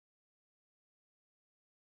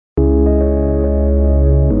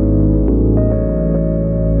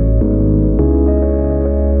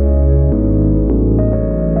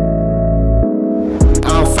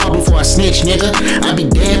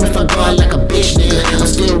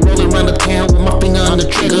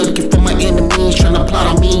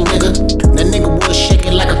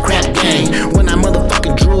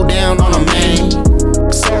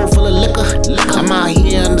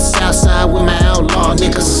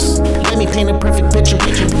paint a perfect picture.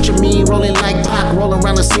 Picture me rolling like Pac, rolling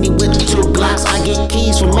around the city with 2 Glocks. I get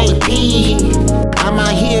keys from AP. I'm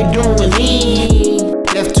out here doing me.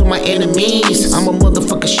 Left to my enemies, I'm a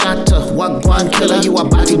motherfucking shotter, walk one killer, you a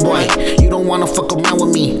body boy. You don't wanna fuck around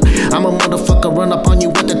with me. I'm a motherfucker, run up on you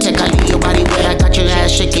with the tech. I leave your body wet. I got your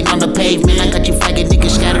ass shaking on the pavement. I got you faggot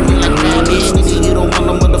niggas scattering like rabbits. Nigga, you don't want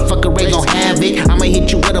no motherfucker, Ray gon' have it. I'ma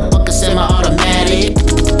hit you with a fucking semi-automatic.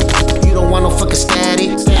 You don't want no fucking static.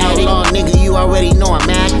 Outlaw nigga, you already know I'm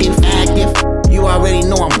active. You already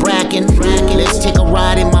know I'm bracking. Let's take a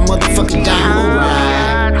ride in my motherfucking diamond ride.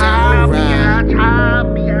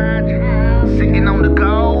 Singing on the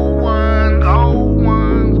gold ones,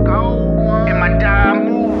 in my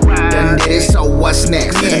diamond ride. Done did it, so what's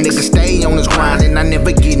next? Niggas stay on this grind and I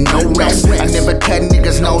never get no rest. I never cut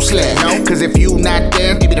niggas no slack. Cause if you not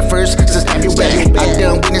there, give me the first to stab you back. I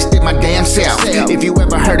done witnessed it my damn self. If you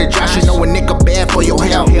ever heard of Josh, you know a nigga bad for your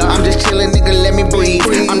health. I'm just chillin', nigga, let me breathe.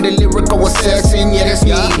 I'm the lyrical assassin, yeah, that's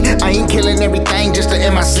me. I ain't killing everything just to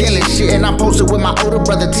end my ceiling shit. And I'm posted with my older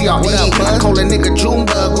brother TRE. I call a nigga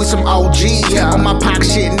Junebug with some OG. On my pocket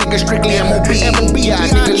shit, nigga, strictly MOB.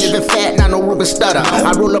 Nigga living fat, not no Ruben stutter.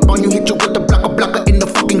 I roll up on you, hit you with the blocker in the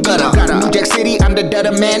fucking gutter. New Jack City, I'm the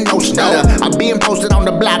dutter man, no stutter. I been posted on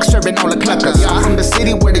the block, serving all the cluckers. I'm from the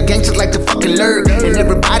city where the gangsters like to fucking lurk. And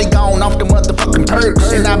everybody gone off the motherfucking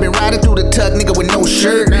perks. And I've been riding through the tug, nigga, with no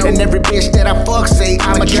shirt. And every bitch that I fuck say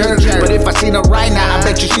I'm a jerk. But if I seen her right now, I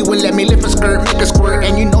bet you she would let me lift her skirt, make her squirt.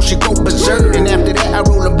 And you know she go berserk. And after that, I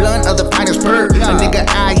roll a blunt of the finest perk. A nigga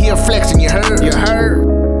out here flexing, you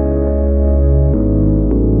heard?